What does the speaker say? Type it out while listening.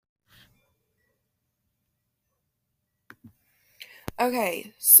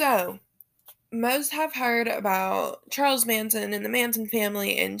Okay, so most have heard about Charles Manson and the Manson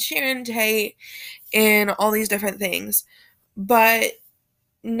family and Sharon Tate and all these different things, but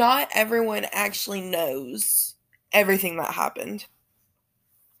not everyone actually knows everything that happened.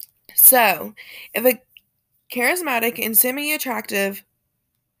 So, if a charismatic and semi attractive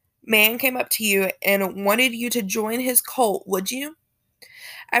man came up to you and wanted you to join his cult, would you?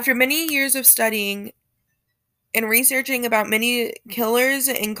 After many years of studying and researching about many killers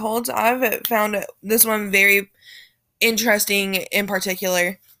and cults, I've found this one very interesting in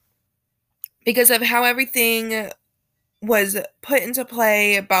particular because of how everything was put into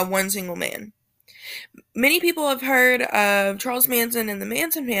play by one single man. Many people have heard of Charles Manson and the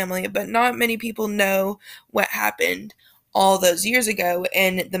Manson family, but not many people know what happened all those years ago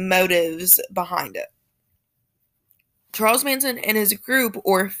and the motives behind it. Charles Manson and his group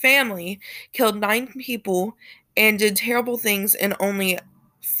or family killed 9 people and did terrible things in only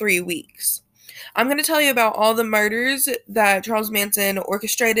 3 weeks. I'm going to tell you about all the murders that Charles Manson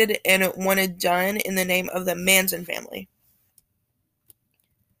orchestrated and wanted done in the name of the Manson family.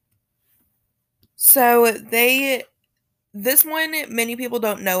 So this one many people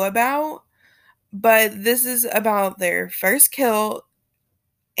don't know about, but this is about their first kill,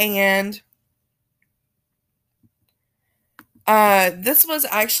 and this was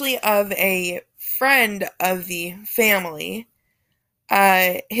actually of a friend of the family.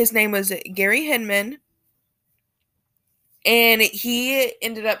 His name was Gary Hinman, and he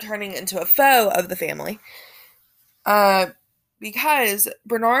ended up turning into a foe of the family. Uh, because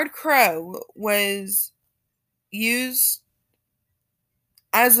Bernard Crowe was used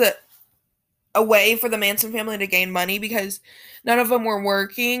as a way for the Manson family to gain money because none of them were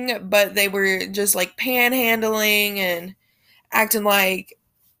working, but they were just like panhandling and acting like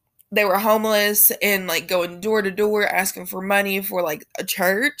they were homeless and like going door to door asking for money for like a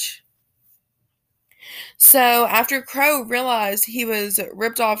church. So after Crowe realized he was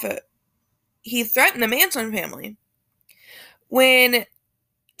ripped off, he threatened the Manson family. When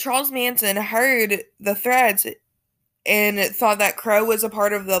Charles Manson heard the threats and thought that Crowe was a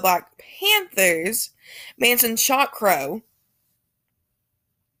part of the Black Panthers, Manson shot Crowe.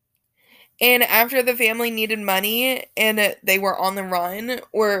 And after the family needed money and they were on the run,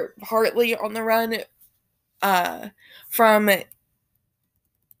 or partly on the run, from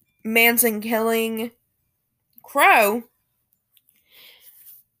Manson killing Crowe,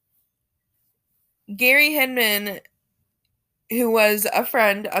 Gary Hinman, who was a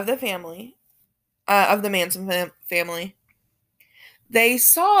friend of the family, of the Manson family, they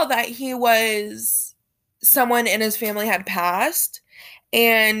saw that he was someone in his family had passed,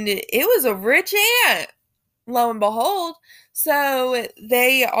 and it was a rich aunt, lo and behold. So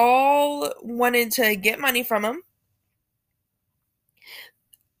they all wanted to get money from him.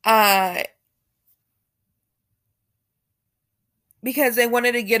 Uh, because they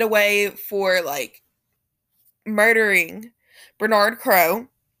wanted to get away for like murdering Bernard Crowe.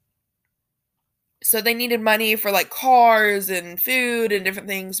 So they needed money for like cars and food and different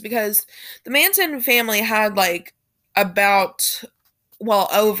things because the Manson family had like about, well,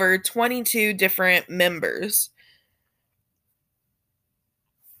 over 22 different members.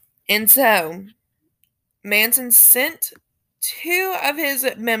 And so Manson sent 2 of his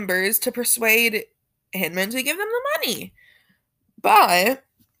members to persuade Hinman to give them the money. But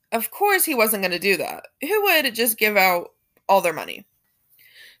of course he wasn't going to do that. Who would just give out all their money?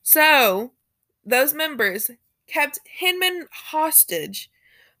 So those members kept Hinman hostage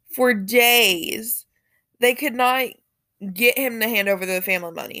for days. They could not get him to hand over the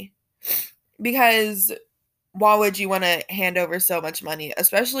family money because why would you want to hand over so much money,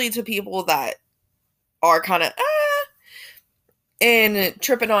 especially to people that are kind of and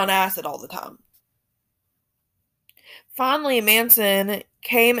tripping on acid all the time? Finally, Manson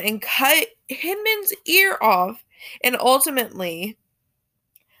came and cut Hinman's ear off, and ultimately,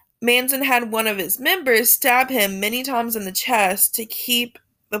 Manson had one of his members stab him many times in the chest to keep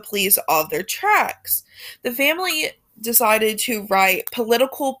the police off their tracks. The family decided to write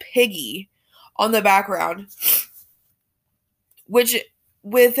Political Piggy on the background, which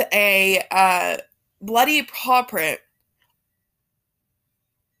with a bloody paw print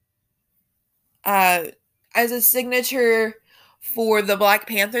uh, as a signature for the Black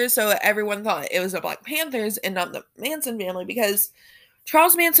Panthers. So everyone thought it was the Black Panthers and not the Manson family because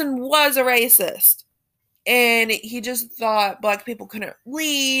Charles Manson was a racist. And he just thought black people couldn't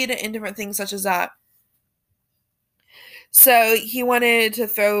lead and different things such as that. So he wanted to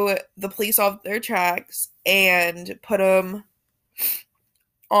throw the police off their tracks and put them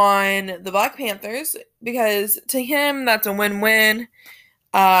on the Black Panthers because to him that's a win-win.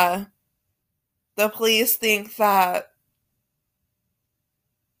 The police think that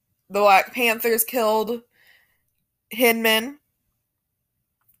the Black Panthers killed Hinman,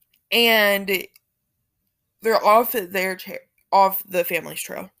 and they're off off the family's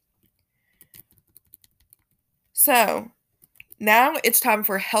trail. So now it's time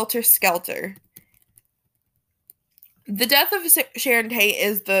for Helter Skelter. The death of Sharon Tate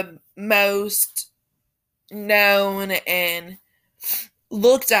is the most known and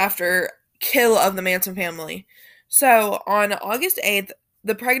looked after kill of the Manson family. So on August 8th,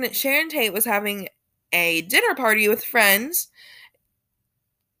 the pregnant Sharon Tate was having a dinner party with friends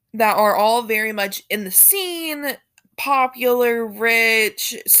that are all very much in the scene, popular,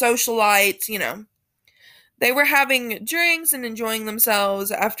 rich, socialites, you know. They were having drinks and enjoying themselves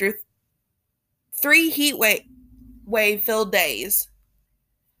after 3 heat wave filled days.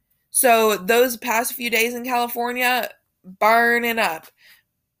 So those past few days in California, burning up,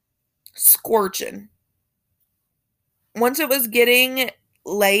 scorching. Once it was getting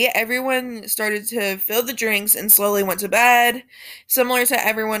late, everyone started to fill the drinks and slowly went to bed, similar to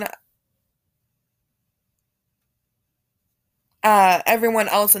everyone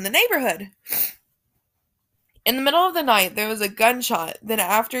else in the neighborhood. In the middle of the night, there was a gunshot. Then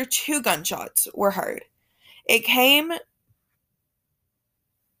after 2 gunshots were heard. They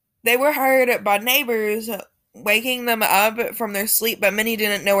were heard by neighbors, waking them up from their sleep, but many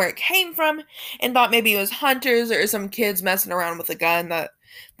didn't know where it came from and thought maybe it was hunters or some kids messing around with a gun that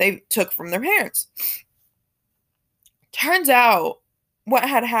they took from their parents. Turns out what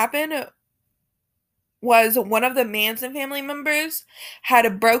had happened was one of the Manson family members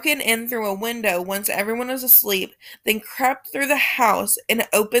had broken in through a window once everyone was asleep, then crept through the house and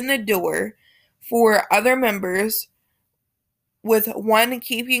opened the door for other members, with one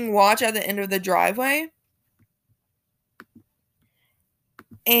keeping watch at the end of the driveway.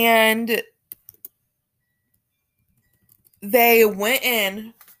 And they went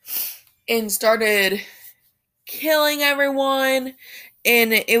in and started killing everyone,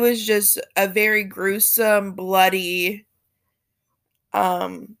 and it was just a very gruesome, bloody,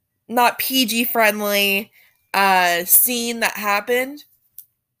 not PG friendly scene that happened.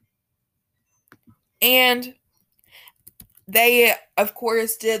 And they, of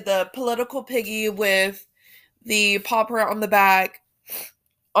course, did the political piggy with the paw print on the back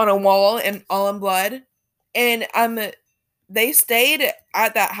on a wall and all in blood. And they stayed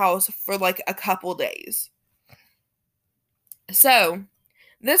at that house for like a couple days. So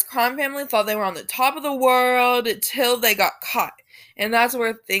this crime family thought they were on the top of the world till they got caught. And that's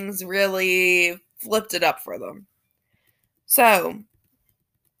where things really flipped it up for them. So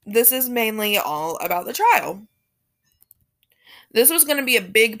this is mainly all about the trial. This was going to be a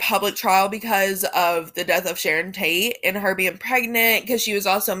big public trial because of the death of Sharon Tate and her being pregnant, because she was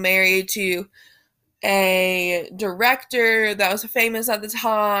also married to a director that was famous at the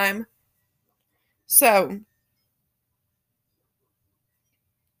time. So,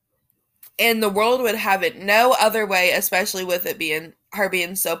 and the world would have it no other way, especially with it being her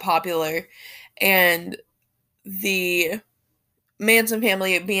being so popular and the Manson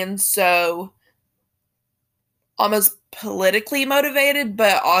family being so almost politically motivated,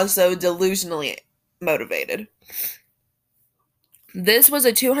 but also delusionally motivated. This was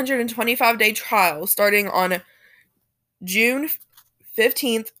a 225-day trial starting on June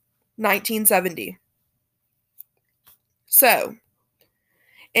 15th, 1970. So,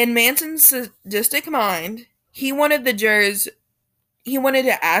 in Manson's sadistic mind, he wanted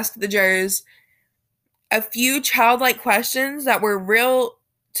to ask the jurors a few childlike questions that were real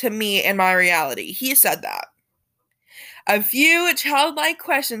to me in my reality. He said that. A few childlike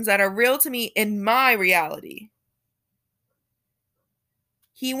questions that are real to me in my reality.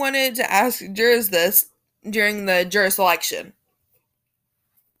 He wanted to ask jurors this during the juror selection.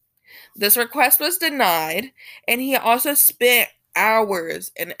 This request was denied, and he also spent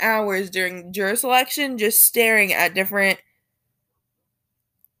hours and hours during juror selection just staring at different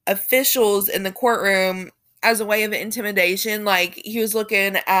officials in the courtroom as a way of intimidation. Like, he was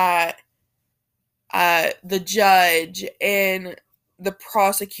looking at the judge and the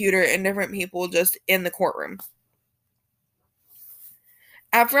prosecutor and different people just in the courtroom.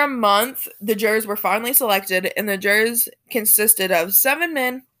 After a month, the jurors were finally selected, and the jurors consisted of 7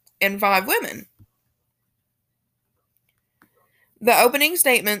 men and 5 women. The opening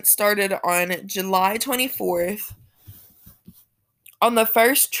statement started on July 24th. On the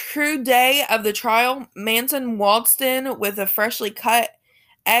first true day of the trial, Manson waltzed in with a freshly cut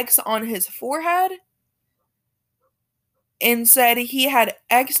X on his forehead and said he had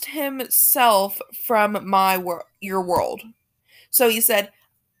X'd himself from your world. So he said,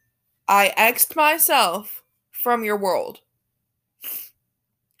 I X'd myself from your world.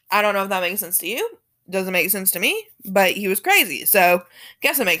 I don't know if that makes sense to you. Doesn't make sense to me, but he was crazy. So,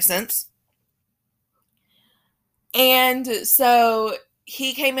 guess it makes sense. And so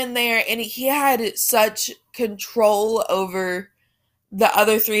he came in there and he had such control over the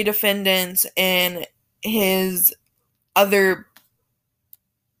other three defendants and his other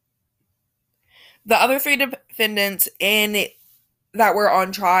the other three defendants in that were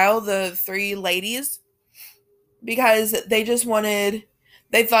on trial, the three ladies, because they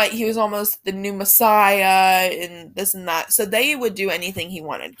thought he was almost the new Messiah and this and that. So they would do anything he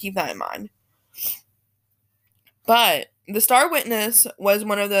wanted. Keep that in mind. But the star witness was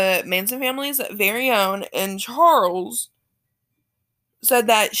one of the Manson family's very own, and Charles said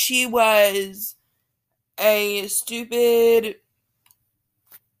that she was a stupid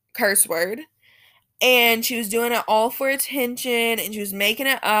curse word and she was doing it all for attention and she was making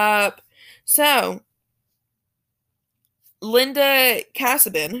it up. So Linda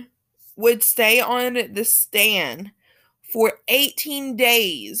Kasabin would stay on the stand for 18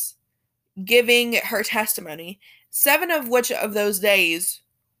 days giving her testimony, 7 of which of those days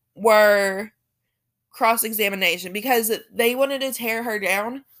were cross-examination because they wanted to tear her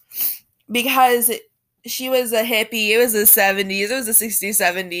down because she was a hippie. It was the 70s. It was the 60s,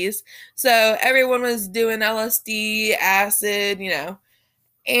 70s. So everyone was doing LSD, acid,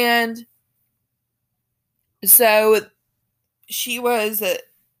 And so she was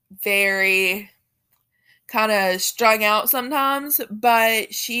very kind of strung out sometimes,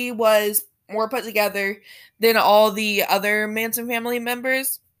 but she was more put together than all the other Manson family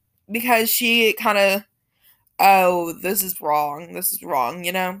members because she kind of, oh, this is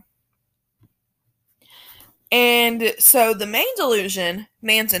wrong, And so the main delusion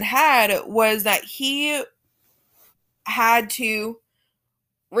Manson had was that he had to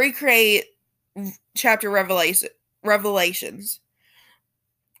recreate chapter Revelations,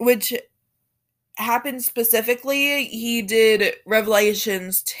 which happened specifically. He did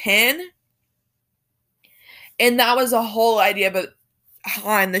Revelations 10, and that was a whole idea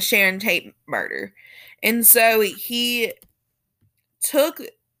behind the Sharon Tate murder. And so he took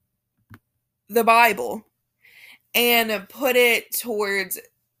the Bible and put it towards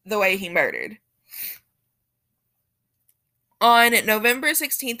the way he murdered. On November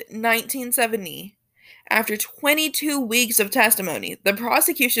 16th, 1970, after 22 weeks of testimony, the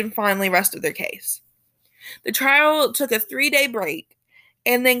prosecution finally rested their case. The trial took a 3-day break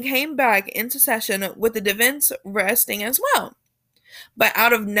and then came back into session with the defense resting as well. But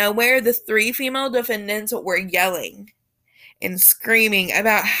out of nowhere, the 3 female defendants were yelling and screaming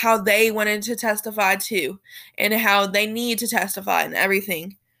about how they wanted to testify too and how they need to testify and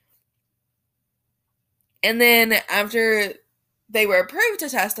everything. And then after they were approved to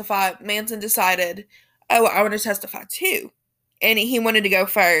testify, Manson decided, oh, I want to testify too. And he wanted to go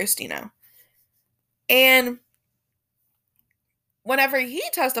first, And whenever he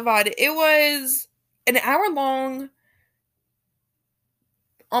testified, it was an hour-long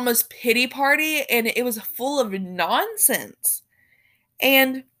almost pity party, and it was full of nonsense.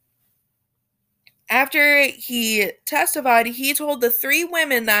 And after he testified, he told the 3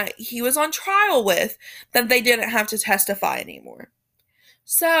 women that he was on trial with that they didn't have to testify anymore.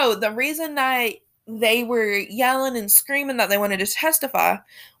 So the reason that they were yelling and screaming that they wanted to testify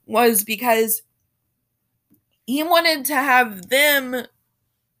was because he wanted to have them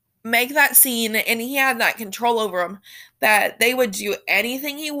make that scene, and he had that control over them, that they would do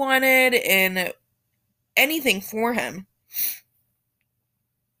anything he wanted and anything for him.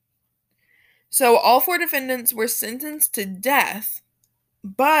 So all 4 defendants were sentenced to death,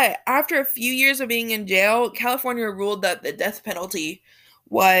 but after a few years of being in jail, California ruled that the death penalty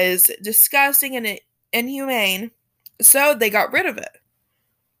was disgusting and inhumane, so they got rid of it.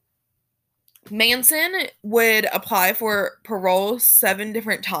 Manson would apply for parole 7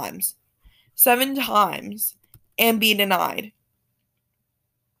 different times. 7 times. And be denied.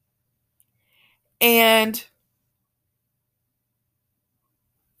 And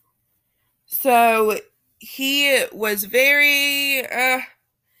so he was very,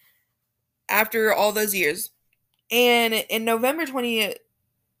 after all those years. And in November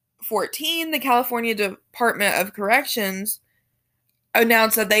 2014, the California Department of Corrections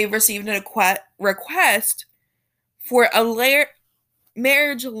announced that they received a request for a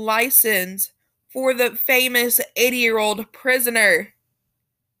marriage license for the famous 80-year-old prisoner.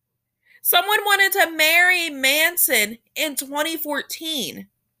 Someone wanted to marry Manson in 2014.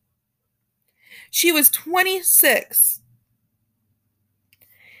 She was 26.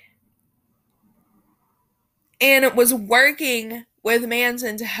 and was working with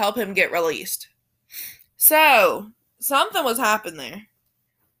Manson to help him get released. So, something was happening there.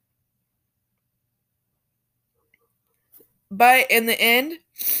 But in the end,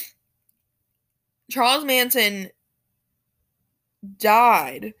 Charles Manson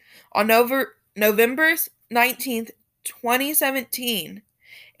died on November 19th, 2017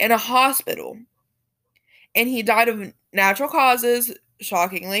 in a hospital. And he died of natural causes,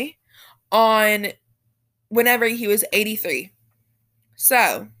 shockingly, on whenever he was 83.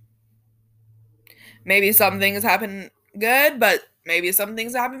 So, maybe some things happen good, but maybe some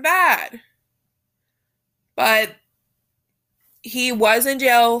things happen bad. But he was in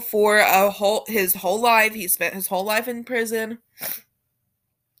jail for his whole life. He spent his whole life in prison.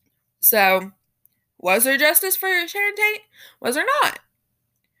 So, was there justice for Sharon Tate? Was there not?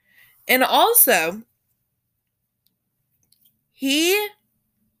 And also,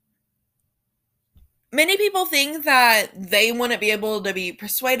 many people think that they wouldn't be able to be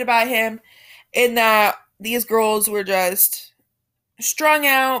persuaded by him, and that these girls were just strung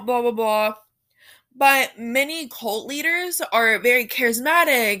out, blah, blah, blah. But many cult leaders are very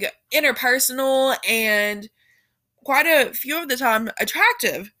charismatic, interpersonal, and quite a few of the time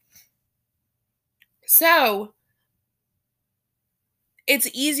attractive. So, it's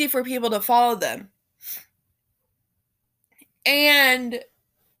easy for people to follow them. And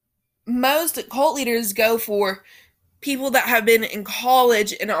most cult leaders go for people that have been in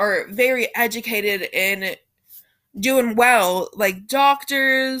college and are very educated and doing well, like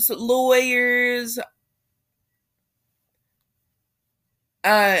doctors, lawyers,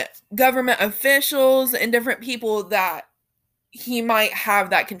 government officials, and different people that he might have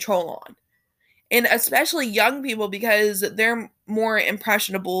that control on. And especially young people, because they're more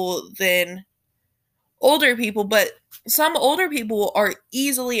impressionable than older people, but some older people are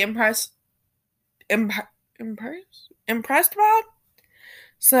easily impressed by.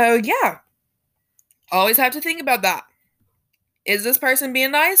 So yeah, always have to think about that. Is this person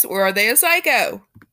being nice, or are they a psycho?